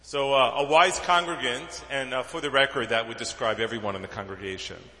So a wise congregant, and for the record, that would describe everyone in the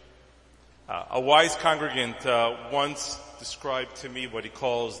congregation. A wise congregant once described to me what he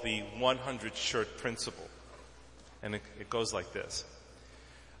calls the 100-shirt principle. And it goes like this.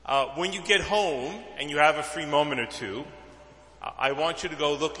 When you get home and you have a free moment or two, I want you to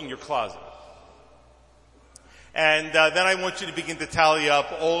go look in your closet. And then I want you to begin to tally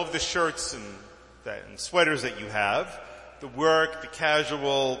up all of the shirts and sweaters that you have, the work, the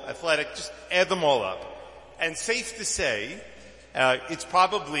casual, athletic, just add them all up. And safe to say, it's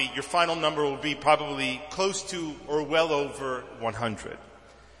probably, your final number will be probably close to or well over 100.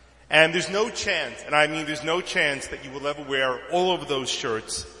 And there's no chance, and I mean there's no chance that you will ever wear all of those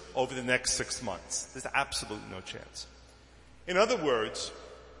shirts over the next 6 months. There's absolutely no chance. In other words,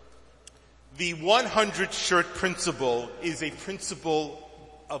 the 100-shirt principle is a principle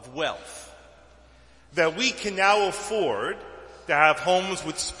of wealth. That we can now afford to have homes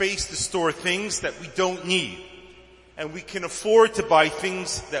with space to store things that we don't need. And we can afford to buy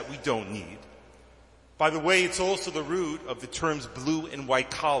things that we don't need. By the way, it's also the root of the terms blue and white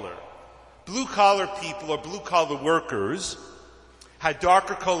collar. Blue collar people or blue collar workers had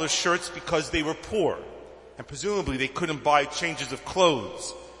darker color shirts because they were poor. And presumably they couldn't buy changes of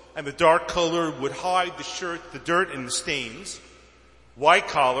clothes. And the dark color would hide the shirt, the dirt, and the stains. White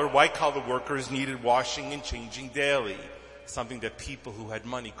collar workers needed washing and changing daily, something that people who had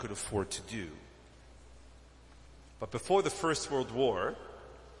money could afford to do. But before the First World War,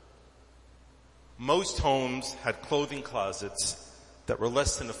 most homes had clothing closets that were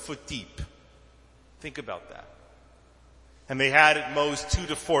less than a foot deep. Think about that. And they had at most 2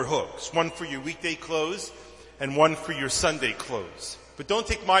 to 4 hooks, one for your weekday clothes and one for your Sunday clothes. But don't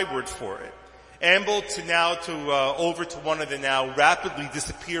take my word for it. Amble over to one of the now rapidly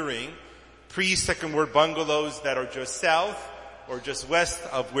disappearing pre-Second World bungalows that are just south or just west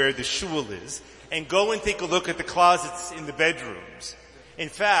of where the shul is, and go and take a look at the closets in the bedrooms. In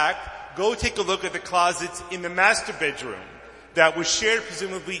fact, go take a look at the closets in the master bedroom that was shared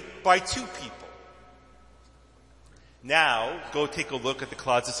presumably by 2 people. Now, go take a look at the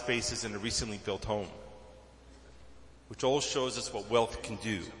closet spaces in a recently built home, which all shows us what wealth can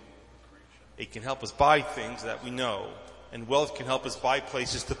do. It can help us buy things that we know, and wealth can help us buy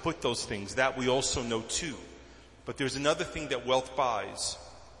places to put those things that we also know too. But there's another thing that wealth buys,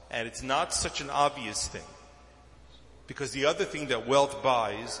 and it's not such an obvious thing. Because the other thing that wealth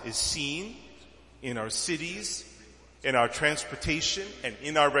buys is seen in our cities, in our transportation, and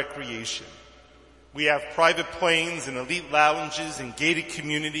in our recreation. We have private planes and elite lounges and gated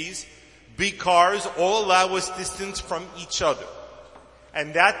communities. Big cars all allow us distance from each other.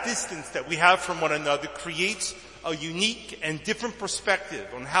 And that distance that we have from one another creates a unique and different perspective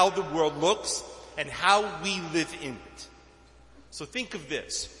on how the world looks and how we live in it. So think of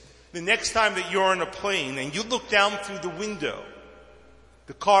this. The next time that you're on a plane and you look down through the window,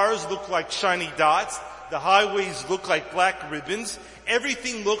 the cars look like shiny dots, the highways look like black ribbons,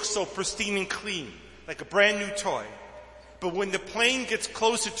 everything looks so pristine and clean, like a brand new toy. But when the plane gets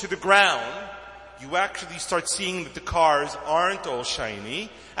closer to the ground, you actually start seeing that the cars aren't all shiny,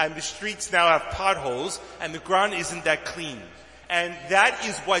 and the streets now have potholes, and the ground isn't that clean. And that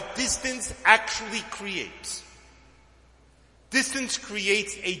is what distance actually creates. Distance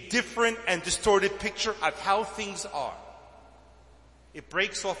creates a different and distorted picture of how things are. It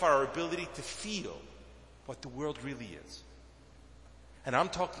breaks off our ability to feel what the world really is. And I'm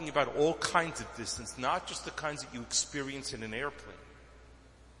talking about all kinds of distance, not just the kinds that you experience in an airplane.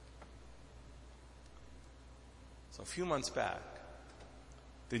 So a few months back,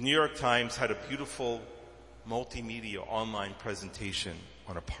 the New York Times had a beautiful multimedia online presentation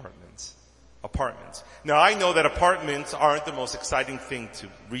on apartments. Now I know that apartments aren't the most exciting thing to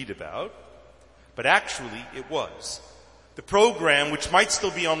read about, but actually it was. The program, which might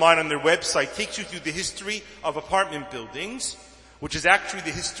still be online on their website, takes you through the history of apartment buildings, which is actually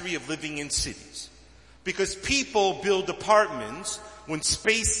the history of living in cities. Because people build apartments when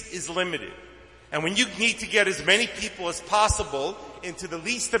space is limited. And when you need to get as many people as possible into the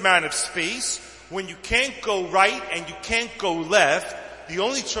least amount of space, when you can't go right and you can't go left, the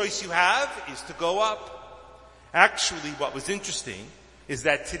only choice you have is to go up. Actually, what was interesting is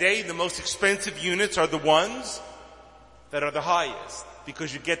that today the most expensive units are the ones that are the highest,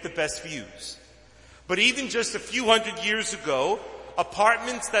 because you get the best views. But even just a few hundred years ago,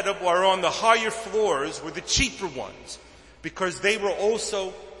 apartments that were on the higher floors were the cheaper ones, because they were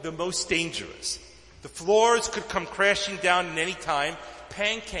also the most dangerous. The floors could come crashing down at any time,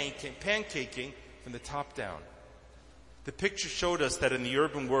 pancaking from the top down. The picture showed us that in the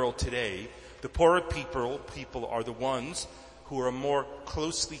urban world today, the poorer people are the ones who are more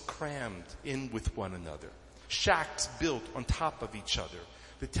closely crammed in with one another. Shacks built on top of each other.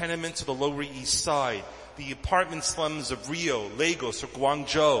 The tenements of the Lower East Side, the apartment slums of Rio, Lagos, or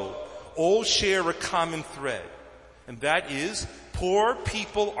Guangzhou, all share a common thread. And that is, poor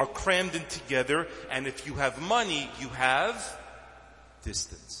people are crammed in together, and if you have money, you have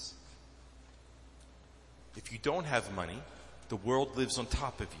distance. If you don't have money, the world lives on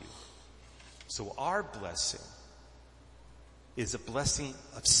top of you. So our blessing is a blessing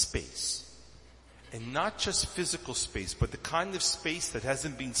of space. And not just physical space, but the kind of space that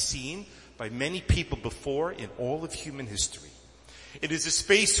hasn't been seen by many people before in all of human history. It is a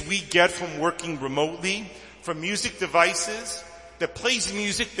space we get from working remotely, from music devices that plays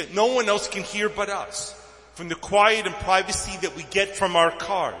music that no one else can hear but us, from the quiet and privacy that we get from our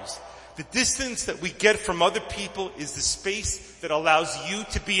cars. The distance that we get from other people is the space that allows you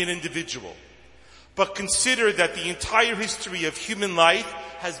to be an individual. But consider that the entire history of human life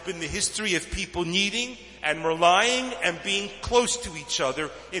has been the history of people needing and relying and being close to each other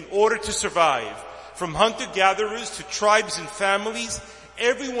in order to survive. From hunter-gatherers to tribes and families,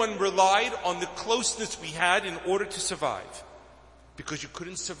 everyone relied on the closeness we had in order to survive, because you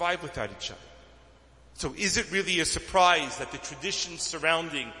couldn't survive without each other. So is it really a surprise that the traditions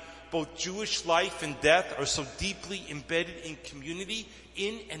surrounding both Jewish life and death are so deeply embedded in community,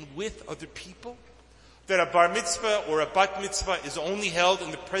 in and with other people? That a bar mitzvah or a bat mitzvah is only held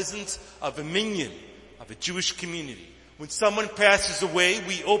in the presence of a minyan, of a Jewish community. When someone passes away,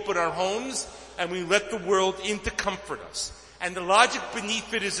 we open our homes and we let the world in to comfort us. And the logic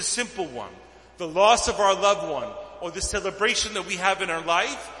beneath it is a simple one. The loss of our loved one or the celebration that we have in our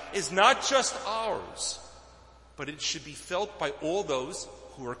life is not just ours, but it should be felt by all those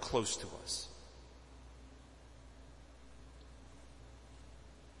who are close to us.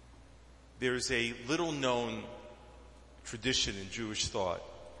 There's a little-known tradition in Jewish thought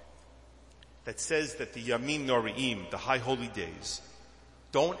that says that the Yamim Noraim, the High Holy Days,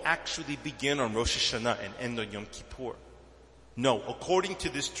 don't actually begin on Rosh Hashanah and end on Yom Kippur. No, according to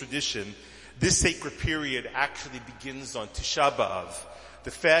this tradition, this sacred period actually begins on Tisha B'Av, the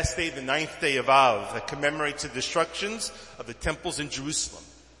fast day, the 9th day of Av, that commemorates the destructions of the temples in Jerusalem,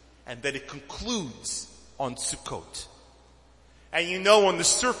 and that it concludes on Sukkot. And you know, on the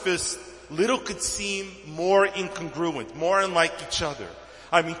surface, little could seem more incongruent, more unlike each other.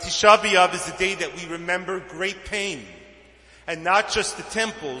 I mean, Tisha B'Av is the day that we remember great pain. And not just the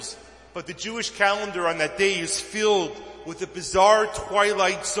temples, but the Jewish calendar on that day is filled with a bizarre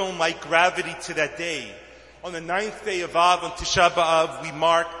twilight zone-like gravity to that day. On the 9th day of Av, on Tisha B'Av, we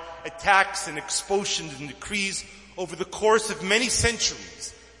mark attacks and expulsions and decrees over the course of many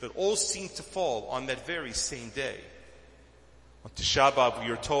centuries that all seem to fall on that very same day. On Tisha B'Av,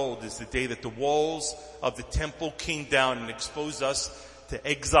 we are told, is the day that the walls of the temple came down and exposed us to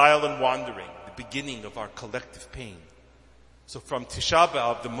exile and wandering, the beginning of our collective pain. So from Tisha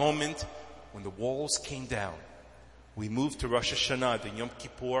B'Av, the moment when the walls came down, we moved to Rosh Hashanah, then Yom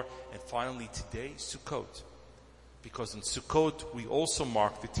Kippur, and finally today, Sukkot. Because in Sukkot, we also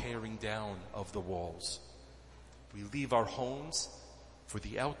mark the tearing down of the walls. We leave our homes for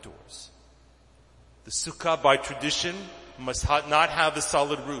the outdoors. The sukkah, by tradition, must not have a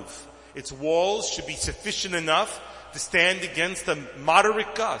solid roof. Its walls should be sufficient enough to stand against a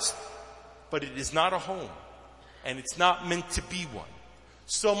moderate gust, but it is not a home, and it's not meant to be one.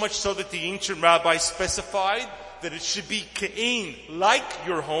 So much so that the ancient rabbis specified that it should be ka'in, like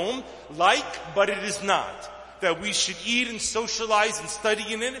your home, but it is not. That we should eat and socialize and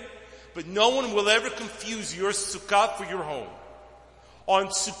study in it, but no one will ever confuse your sukkah for your home. On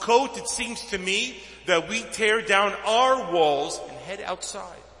Sukkot, it seems to me that we tear down our walls and head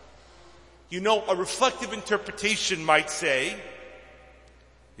outside. You know, a reflective interpretation might say,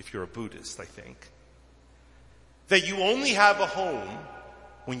 if you're a Buddhist, I think, that you only have a home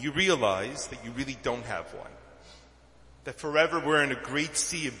when you realize that you really don't have one. That forever we're in a great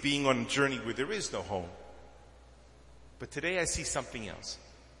sea of being on a journey where there is no home. But today I see something else.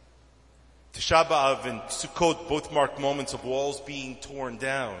 Tisha B'Av and Sukkot both mark moments of walls being torn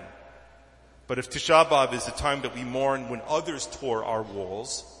down. But if Tisha B'Av is the time that we mourn when others tore our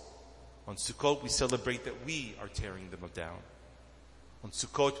walls, on Sukkot we celebrate that we are tearing them down. On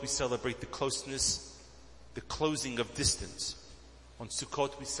Sukkot we celebrate the closeness, the closing of distance. On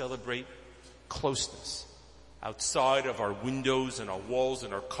Sukkot we celebrate closeness. Outside of our windows and our walls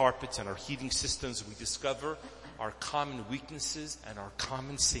and our carpets and our heating systems, we discover our common weaknesses and our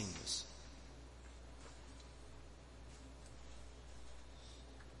common sameness.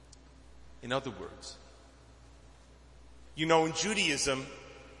 In other words, you know, in Judaism,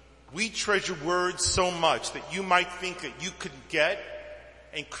 We treasure words so much that you might think that you could get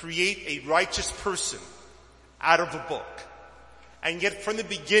and create a righteous person out of a book. And yet from the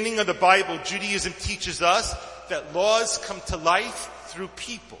beginning of the Bible, Judaism teaches us that laws come to life through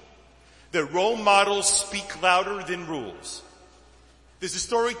people. That role models speak louder than rules. There's a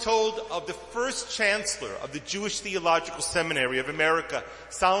story told of the first chancellor of the Jewish Theological Seminary of America,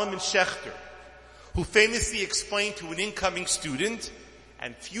 Solomon Schechter, who famously explained to an incoming student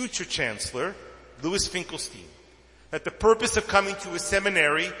and future chancellor, Louis Finkelstein, that the purpose of coming to a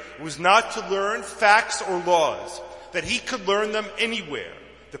seminary was not to learn facts or laws, that he could learn them anywhere.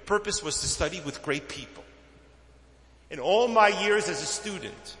 The purpose was to study with great people. In all my years as a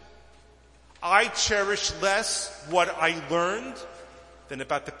student, I cherish less what I learned than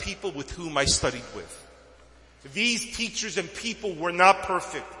about the people with whom I studied with. These teachers and people were not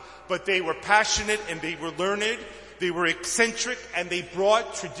perfect, but they were passionate and they were learned, they were eccentric, and they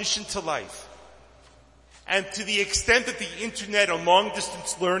brought tradition to life. And to the extent that the internet or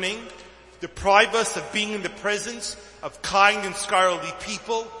long-distance learning deprive us of being in the presence of kind and scholarly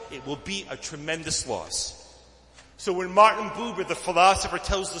people, it will be a tremendous loss. So when Martin Buber, the philosopher,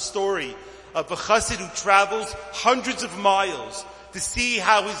 tells the story of a chassid who travels hundreds of miles to see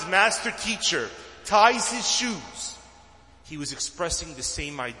how his master teacher ties his shoes, he was expressing the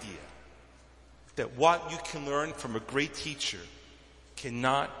same idea. That what you can learn from a great teacher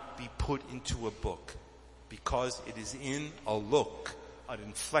cannot be put into a book because it is in a look, an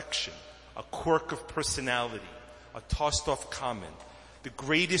inflection, a quirk of personality, a tossed-off comment. The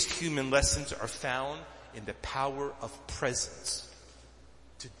greatest human lessons are found in the power of presence.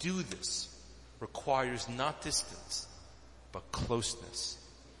 To do this requires not distance, but closeness.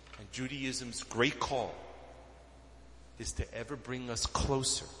 And Judaism's great call is to ever bring us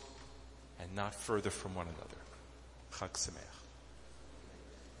closer and not further from one another. Chag Sameach.